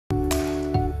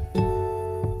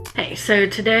Okay, so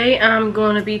today I'm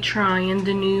going to be trying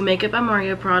the new Makeup by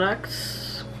Mario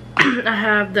products. I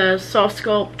have the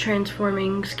SoftSculpt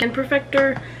Transforming Skin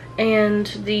Perfector and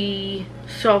the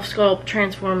SoftSculpt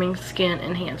Transforming Skin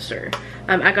Enhancer.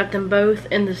 I got them both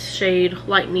in the shade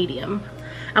light medium.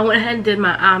 I went ahead and did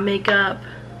my eye makeup,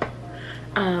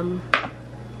 and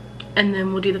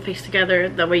then we'll do the face together.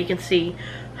 That way you can see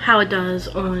how it does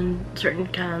on certain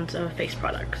kinds of face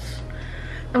products.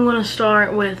 I'm going to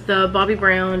start with the Bobbi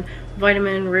Brown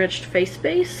Vitamin Enriched Face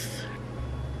Base.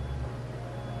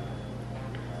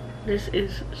 This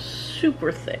is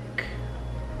super thick.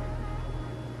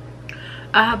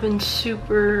 I have been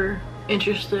super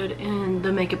interested in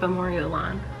the Makeup by Mario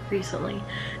line recently,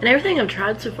 and everything I've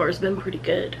tried so far has been pretty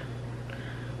good.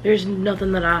 There's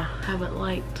nothing that I haven't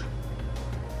liked.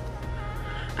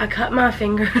 I cut my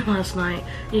finger last night.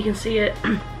 You can see it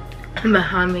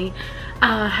behind me.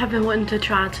 I have been wanting to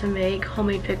try to make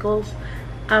homemade pickles.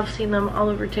 I've seen them all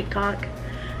over TikTok.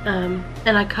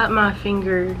 And I cut my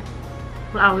finger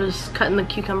when I was cutting the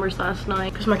cucumbers last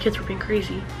night because my kids were being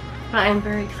crazy. But I am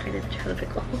very excited to try the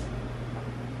pickles.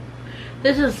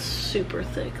 This is super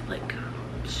thick, like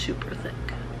super thick.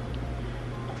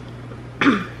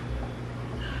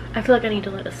 I feel like I need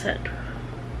to let it set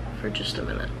for just a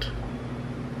minute.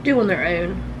 Do on their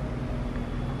own.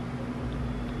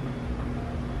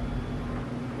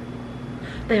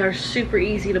 They are super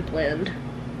easy to blend.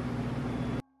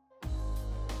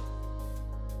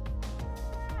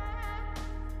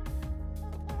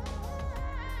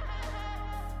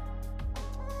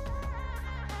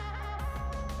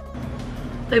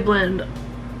 They blend.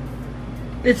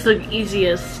 It's the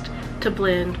easiest to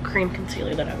blend cream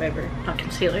concealer that I've ever, not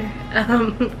concealer,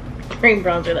 cream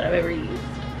bronzer that I've ever used.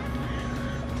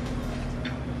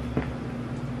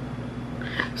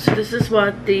 So this is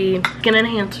what the skin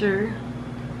enhancer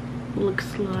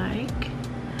looks like.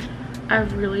 I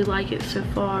really like it so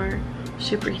far.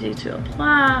 Super easy to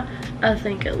apply. I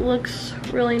think it looks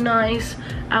really nice.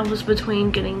 I was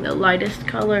between getting the lightest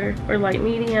color or light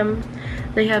medium.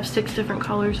 They have 6 different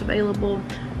colors available.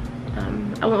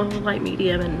 I went with the light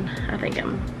medium and I think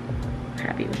I'm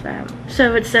happy with that.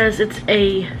 So it says it's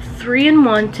a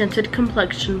 3-in-1 tinted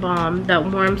complexion balm that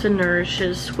warms and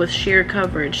nourishes with sheer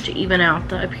coverage to even out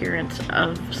the appearance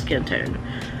of skin tone.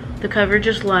 The coverage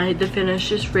is light, the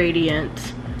finish is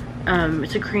radiant.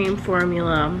 It's a cream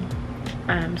formula.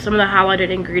 Some of the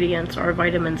highlighted ingredients are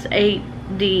vitamins A,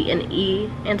 D, and E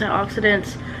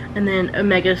antioxidants, and then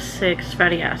omega-6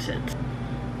 fatty acids.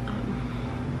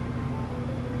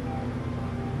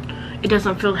 It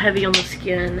doesn't feel heavy on the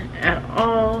skin at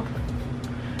all.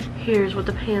 Here's what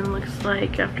the pan looks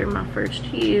like after my first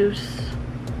use.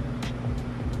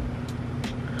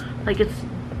 Like, it's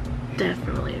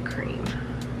definitely a cream.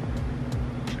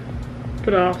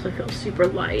 But it also feels super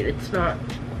light. It's not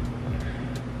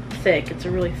thick. It's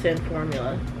a really thin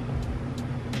formula.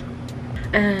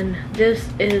 And this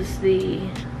is the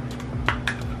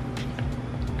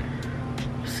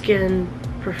Skin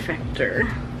Perfector.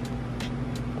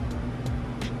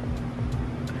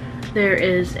 There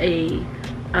is a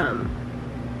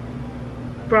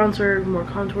bronzer, more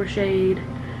contour shade,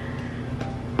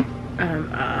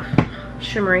 a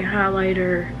shimmery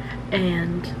highlighter,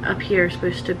 and up here is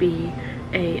supposed to be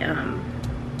a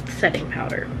setting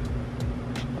powder.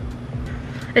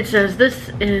 It says this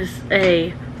is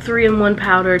a 3-in-1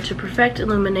 powder to perfect,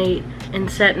 illuminate, and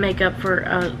set makeup for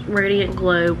a radiant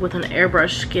glow with an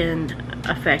airbrush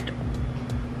effect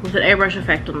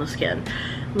on the skin.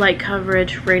 Light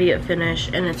coverage, radiant finish,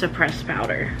 and it's a pressed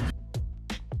powder.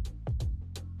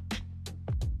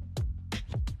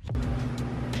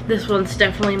 This one's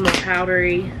definitely more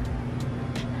powdery.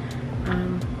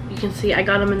 You can see I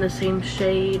got them in the same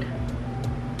shade.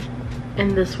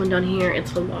 And this one down here,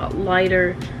 it's a lot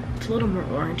lighter. It's a little more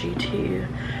orangey too.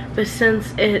 But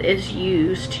since it is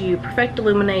used to perfect,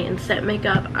 illuminate, and set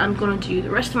makeup, I'm going to do the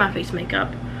rest of my face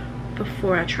makeup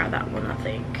before I try that one, I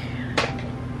think.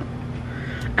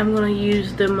 I'm going to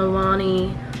use the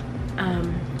Milani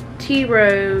Tea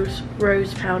Rose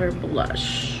Rose Powder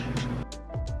Blush.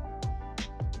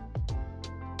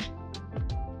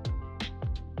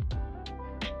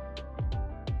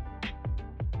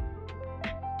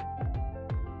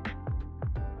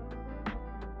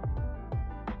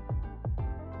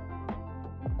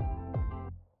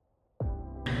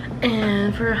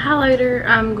 And for a highlighter,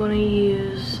 I'm going to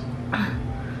use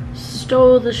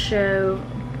Stole the Show.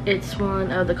 It's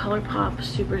one of the ColourPop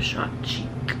Super Shock Cheek.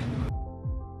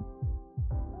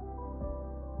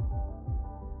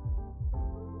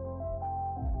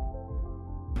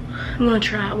 I'm going to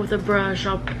try it with a brush.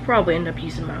 I'll probably end up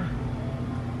using my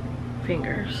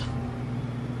fingers.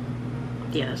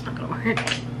 yeah, it's not gonna work.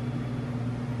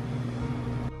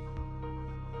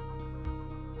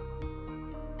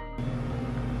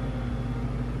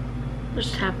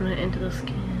 Just tapping it into the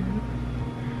skin.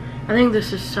 I think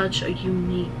this is such a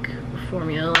unique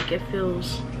formula. Like, it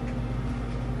feels,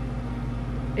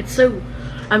 it's so,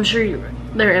 I'm sure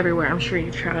they're everywhere, I'm sure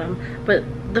you've tried them, but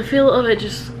the feel of it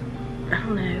just, I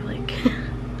don't know, like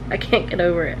I can't get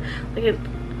over it. Like,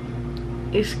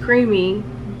 it's creamy,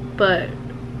 but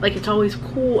like it's always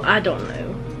cool. I don't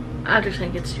know, I just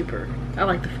think it's super, I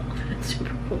like the feel of it. It's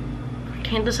super cool. I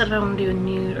can't decide if I want to do a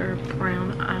nude or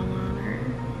brown eyeliner.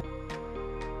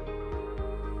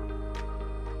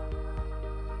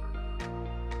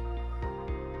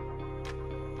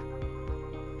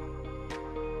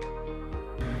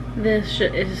 This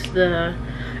is the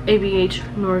ABH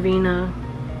Norvina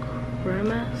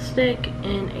Chroma stick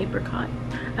in Apricot.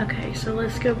 Okay, so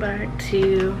let's go back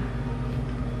to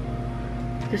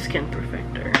the Skin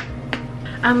Perfector.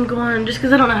 I'm going, just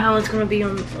because I don't know how it's going to be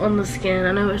on the skin.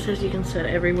 I know it says you can set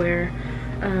it everywhere.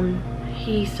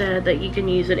 He said that you can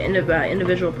use it by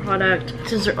individual product,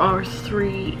 since there are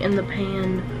 3 in the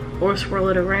pan, or swirl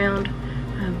it around.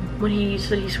 When he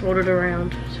said he swirled it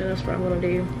around, so that's what I'm going to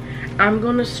do. I'm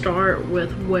going to start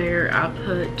with where I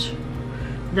put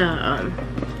the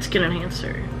skin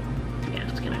enhancer.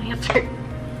 Yeah, skin enhancer.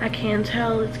 I can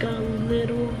tell it's got a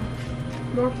little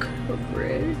more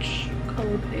coverage.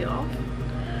 Color payoff.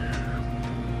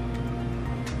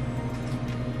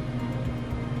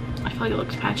 I feel like it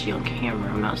looks patchy on camera.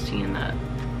 I'm not seeing that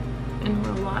in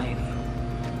real life.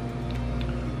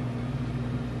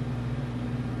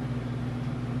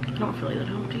 I don't feel like that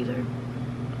helped either.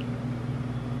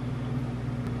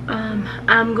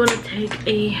 I'm gonna take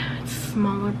a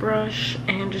smaller brush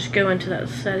and just go into that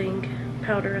setting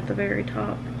powder at the very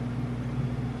top.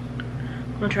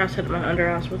 I'm gonna try to set my under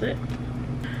eyes with it.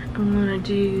 I'm gonna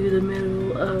do the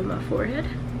middle of my forehead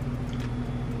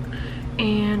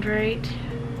and right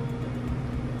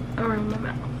around my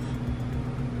mouth.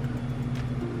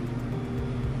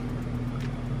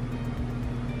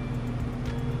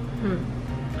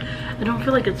 I don't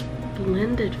feel like it's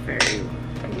blended very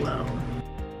well.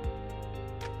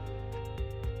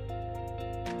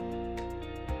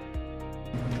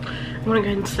 I'm gonna go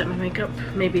ahead and set my makeup.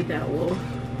 Maybe that will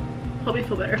help me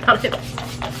feel better about it.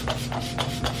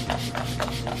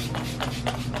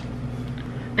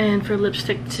 And for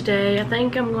lipstick today, I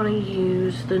think I'm gonna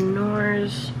use the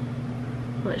NARS,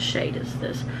 what shade is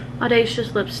this?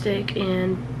 Audacious lipstick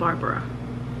in Barbara.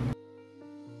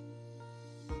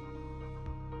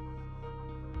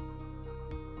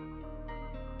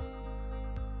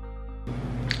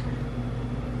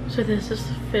 So this is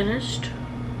the finished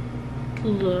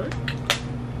look.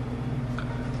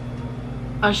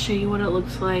 I'll show you what it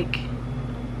looks like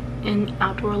in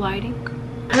outdoor lighting.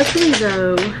 Hopefully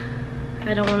though,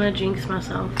 I don't want to jinx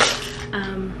myself.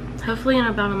 Hopefully in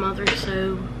about a month or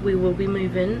so we will be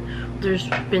moving. There's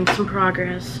been some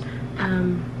progress. We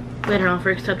had an offer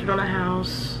accepted on a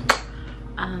house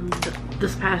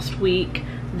this past week.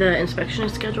 The inspection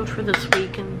is scheduled for this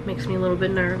week and makes me a little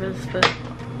bit nervous, but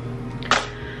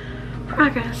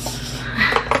progress.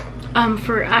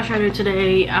 For eyeshadow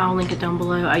today, I'll link it down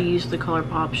below. I used the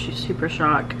ColourPop Super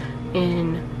Shock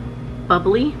in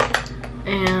Bubbly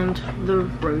and the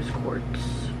Rose Quartz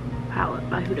palette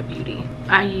by HUDA Beauty.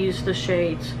 I used the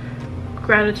shades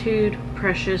Gratitude,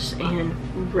 Precious, and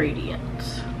Radiant.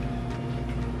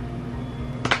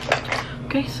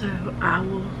 Okay, so I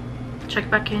will check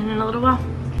back in a little while.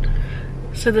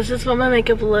 So this is what my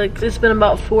makeup looks. It's been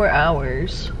about 4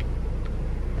 hours.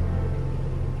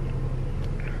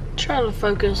 Try to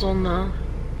focus on the,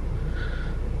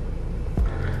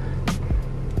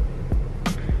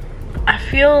 I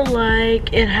feel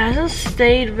like it hasn't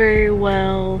stayed very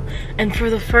well, and for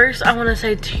the first, I want to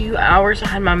say 2 hours I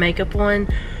had my makeup on,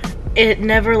 it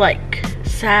never like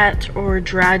sat or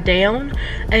dried down,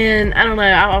 and I don't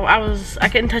know, I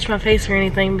couldn't touch my face or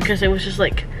anything because it was just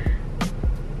like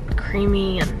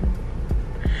creamy, and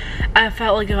I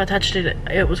felt like if I touched it,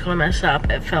 it was going to mess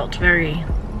up. It felt very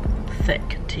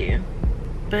thick too,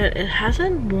 but it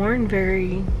hasn't worn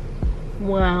very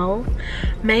well.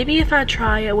 Maybe if I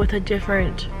try it with a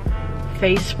different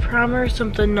face primer,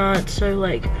 something not so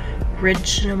like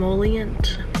rich and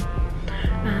emollient.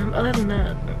 Other than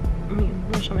that, I mean,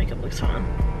 most of my makeup looks fine.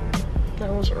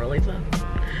 That wasn't really the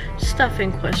stuff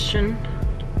in question.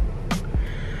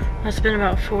 That's been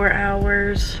about 4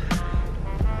 hours.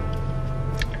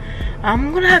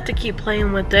 I'm gonna have to keep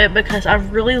playing with it because I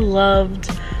really loved,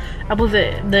 I believe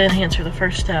the enhancer, the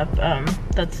first step,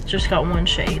 that's just got 1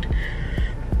 shade.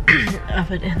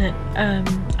 of it in it.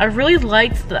 I really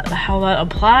liked how that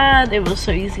applied. It was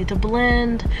so easy to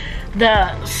blend.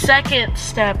 The second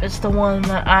step is the one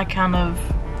that I kind of,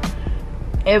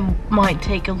 it might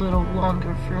take a little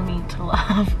longer for me to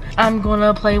love. I'm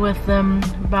gonna play with them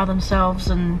by themselves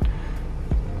and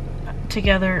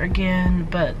together again,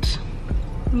 but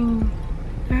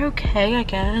they're okay, I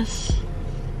guess.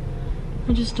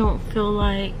 I just don't feel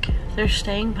like their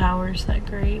staying power is that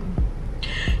great.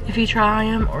 If you try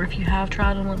them, or if you have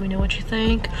tried them, let me know what you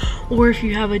think, or if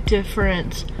you have a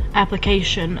different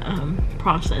application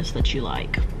process that you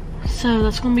like. So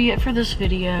that's gonna be it for this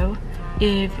video.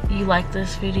 If you like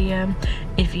this video,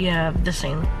 if you have the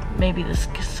same, maybe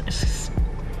this,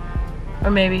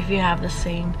 or maybe if you have the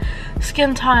same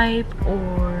skin type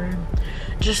or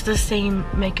just the same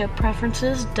makeup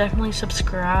preferences, definitely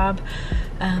subscribe.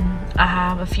 I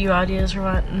have a few ideas for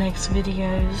my next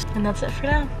videos, and that's it for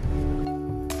now.